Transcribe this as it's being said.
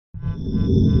Oh,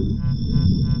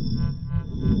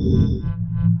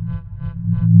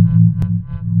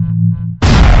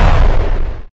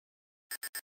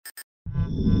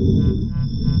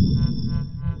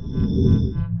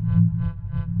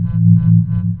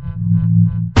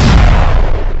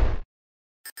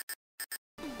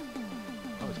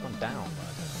 it's gone down, but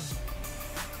I don't know.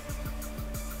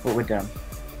 What went down?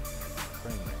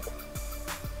 Frame rate.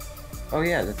 Oh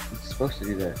yeah, it's supposed to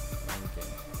do that. Okay.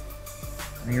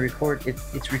 When you record,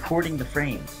 it's recording the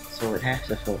frames, so it has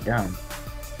to slow it down.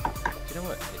 Do you know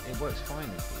what? It works fine in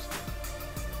full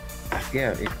screen.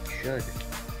 Yeah, it should.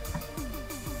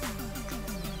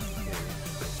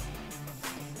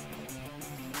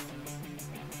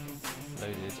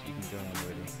 Loaded, you can join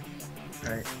already.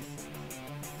 Right.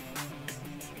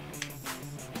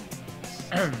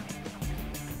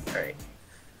 Alright.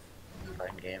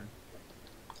 Fine game.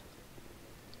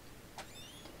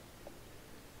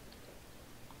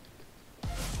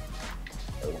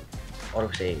 Oh,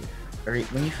 autosave.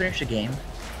 Alright, when you finish a game,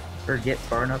 or get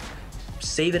far enough,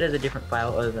 save it as a different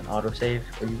file other than autosave,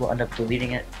 or you will end up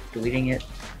deleting it,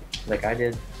 like I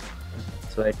did.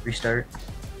 So I'd restart.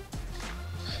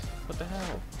 What the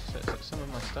hell? So some of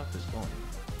my stuff is gone.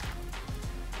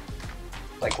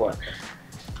 Like what?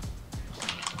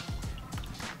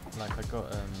 Like I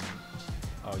got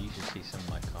oh, you should see some of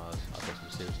my cars. I've got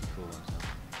some seriously cool ones now.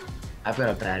 I've got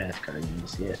a badass car, you need to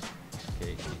see it.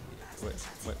 Okay,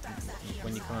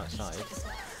 when you come outside,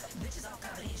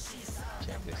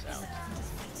 check this out.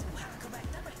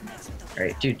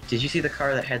 Alright, dude, did you see the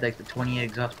car that had like the 20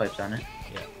 exhaust pipes on it?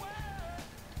 Yeah.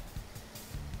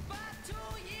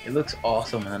 It looks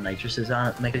awesome when the nitrous is on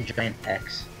it, make a giant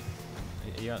X.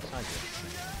 Are you outside yet?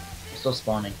 It's still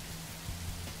spawning.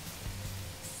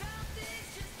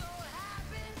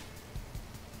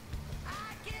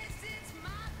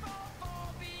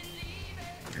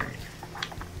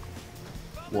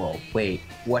 Whoa, wait,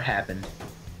 what happened?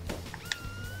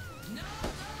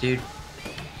 Dude,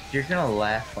 you're gonna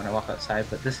laugh when I walk outside,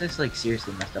 but this is like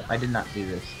seriously messed up. I did not do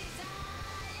this.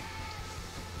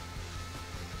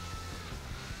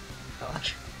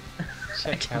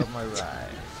 Check out my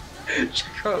ride.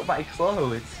 Check out my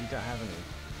clothes. You don't have any.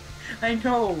 I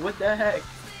know, what the heck?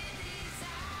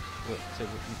 What, so,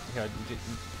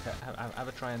 have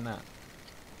a try in that.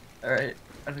 Alright,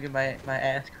 I'm gonna get my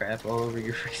ass crap all over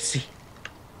your freaking seat.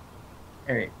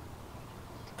 Alright.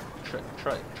 Try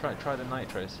the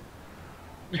nitros.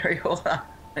 Alright, hold on.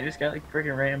 I just got like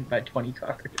freaking rammed by 20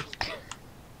 cars.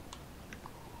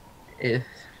 It's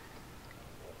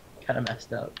kinda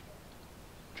messed up.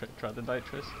 Try the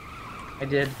nitros. I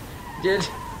did.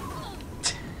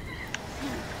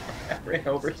 I ran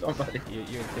over somebody. You're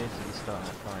basically starting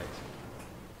a fight.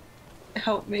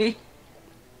 Help me.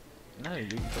 No, you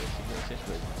got to assist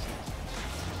with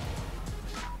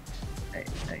Hey.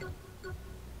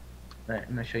 Alright,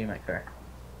 I'm gonna show you my car.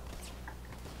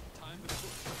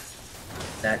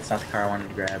 That's not the car I wanted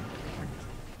to grab.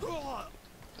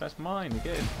 That's mine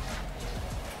again.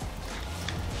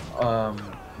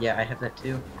 Yeah, I have that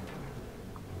too.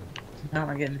 How am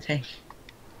I getting the tank?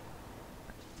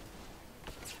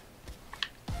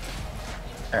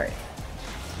 Alright.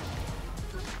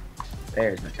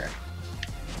 There's my car.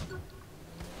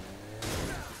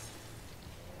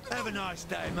 Have a nice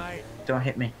day, mate. Don't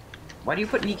hit me. Why do you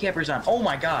put kneecappers on? Oh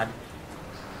my god!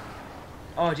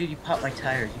 Oh dude, you popped my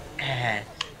tires, you ass.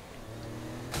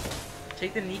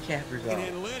 Take the kneecappers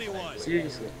off.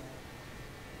 Seriously.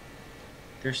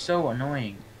 They're so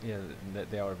annoying. Yeah,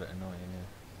 they are a bit annoying, yeah.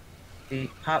 They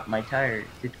pop my tires.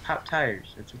 They pop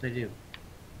tires. That's what they do.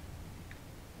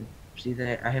 See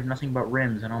that? I have nothing but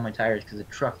rims on all my tires because the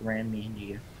truck ran me into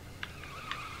you.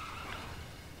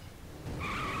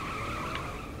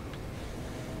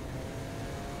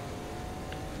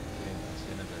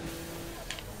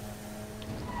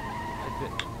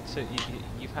 So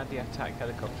you've had the attack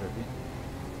helicopter, have you?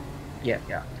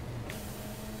 Yeah.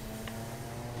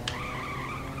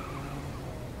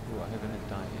 Ooh, I haven't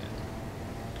died yet.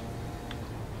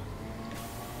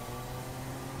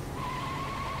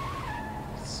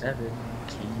 "17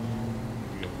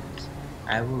 days.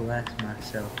 I will ask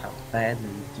myself, how badly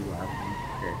do I want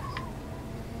this?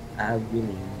 I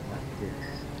really want this."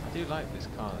 I do like this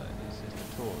car. It's the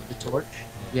Torch. The Torch?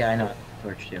 Yeah, I know. The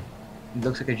Torch too. It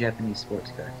looks like a Japanese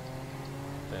sports car.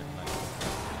 Don't like it.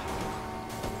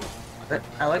 But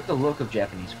I like the look of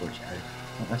Japanese sports cars.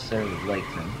 I don't necessarily like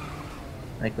them.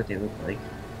 I like what they look like.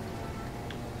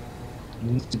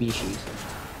 New species.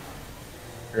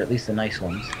 Or at least the nice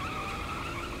ones.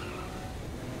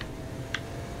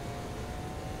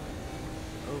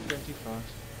 Oh, going too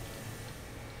fast.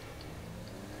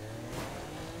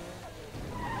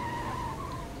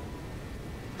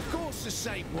 It's the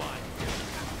same one.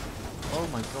 Oh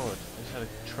my god, I just had a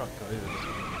truck go over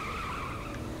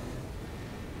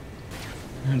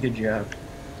this. Good job.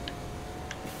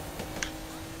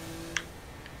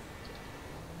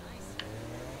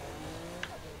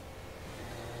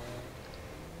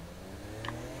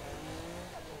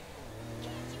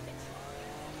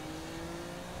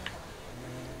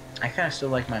 I kind of still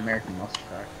like my American muscle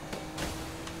car.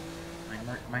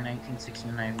 My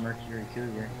 1969 Mercury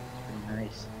Cougar. It's pretty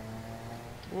nice.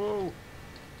 Whoa!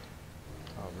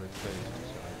 Oh, we're close, I'm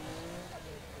sorry.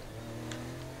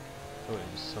 Oh, it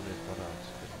was solid products,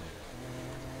 didn't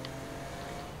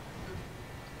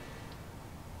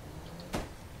it?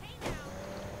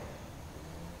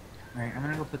 Alright, I'm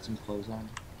gonna go put some clothes on.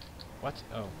 What?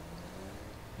 Oh.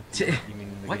 You mean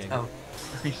in the what? game? Oh.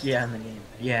 Yeah, in the game.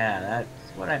 Yeah, that's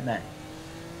what I meant.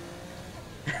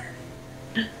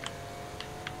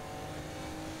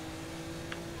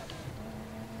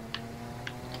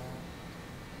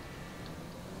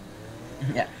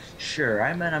 Yeah, sure.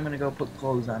 I meant I'm gonna go put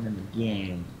clothes on in the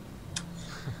game.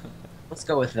 Let's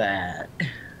go with that.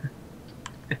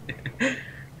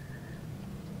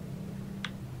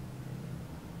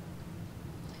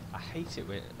 I hate it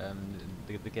with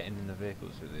the getting in the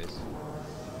vehicles with this.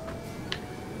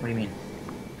 What do you mean?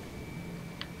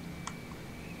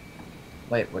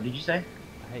 Wait, what did you say?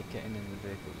 I hate getting in the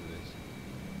vehicles with this.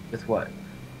 With what?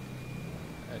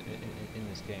 In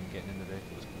this game, getting in the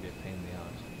vehicles can be a pain in the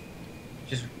arse.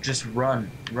 Just run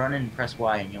and press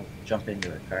Y and you'll jump into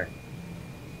the car.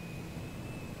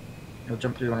 You'll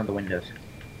jump through one of the windows.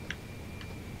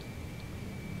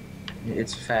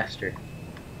 It's faster.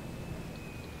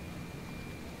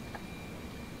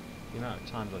 The amount of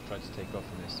times I've tried to take off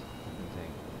in this fucking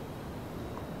thing.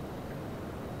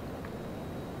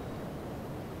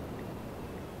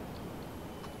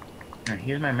 Alright,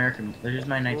 here's my American. Here's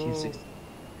my 1960.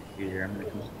 Here, I'm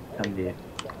gonna come to you.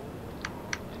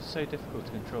 It's so difficult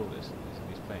to control these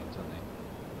planes, aren't they?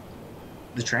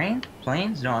 The train?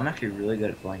 Planes? No, I'm actually really good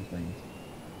at flying planes.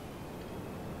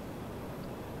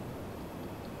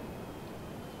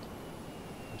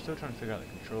 I'm still trying to figure out the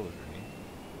controls, really.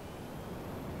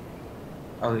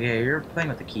 Oh yeah, you're playing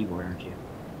with the keyboard, aren't you?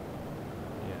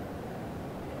 Yeah.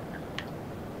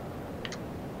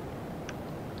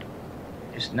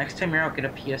 Just next time you're out, get a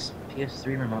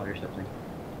PS3 remote or something.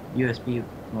 USB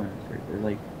one for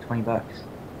like $20.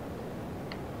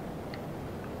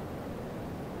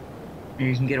 And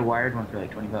you can get a wired one for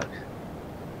like $20.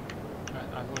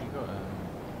 I've already got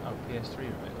PS3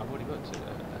 remote. I've already got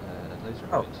laser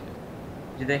remotes here.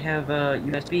 Do they have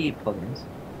USB plugins?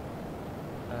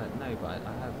 No, but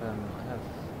I have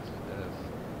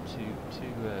two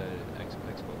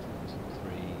Xbox ones and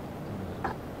 3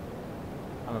 Tunnglers.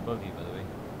 I'm above you, by the way.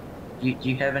 Do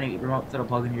you have any remotes that'll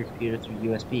plug into your computer through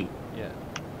USB? Yeah.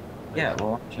 Yeah,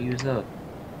 well, why don't you use those?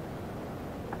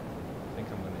 I think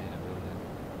I'm gonna hit a building.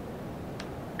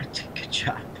 Good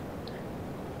job.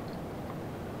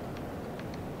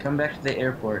 Come back to the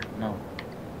airport. No.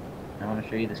 I want to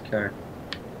show you this car.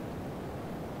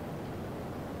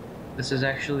 This is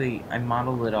actually, I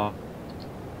modeled it off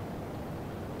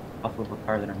of a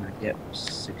car that I'm going to get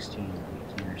 16 or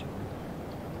 18 or something.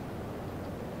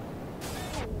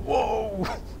 Whoa!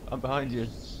 I'm behind you.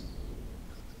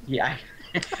 Yeah,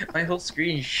 my whole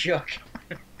screen shook.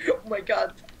 Oh my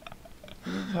god.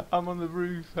 I'm on the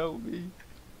roof, help me.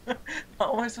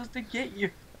 How am I supposed to get you?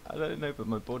 I don't know, but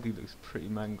my body looks pretty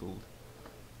mangled.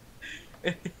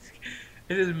 It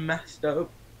is messed up.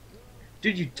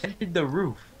 Dude, you dented the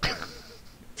roof.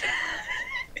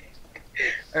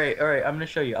 Alright, I'm gonna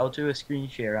show you. I'll do a screen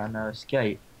share on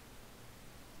Skype.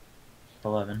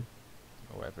 11.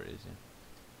 Or whatever it is, yeah.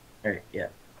 Alright, yeah.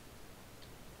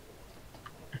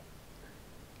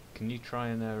 Can you try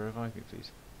and revive me,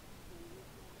 please?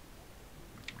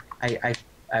 I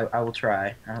will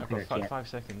try. I don't I've think got I can. 5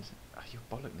 seconds. Oh, you're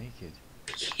bollock naked.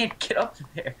 I can't get up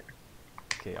there.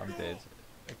 Okay, I'm dead.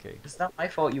 Okay. It's not my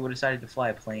fault you decided to fly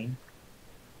a plane.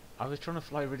 I was trying to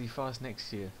fly really fast next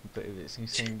to you, but it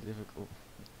seems difficult.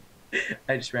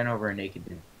 I just ran over a naked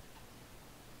dude.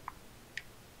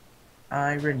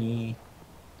 Irony.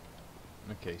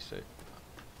 Okay, so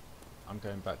I'm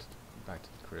going back to the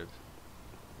crib.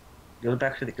 Go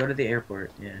to the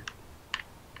airport. Yeah.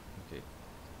 Okay.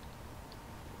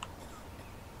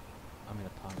 I'm in a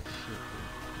pile of shit.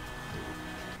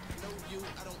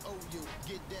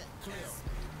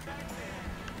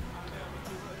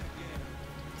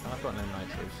 I've got no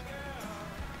nitros.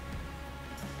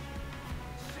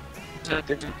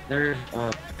 There's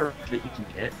perk that you can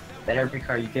get that every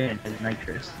car you get in has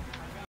nitrous.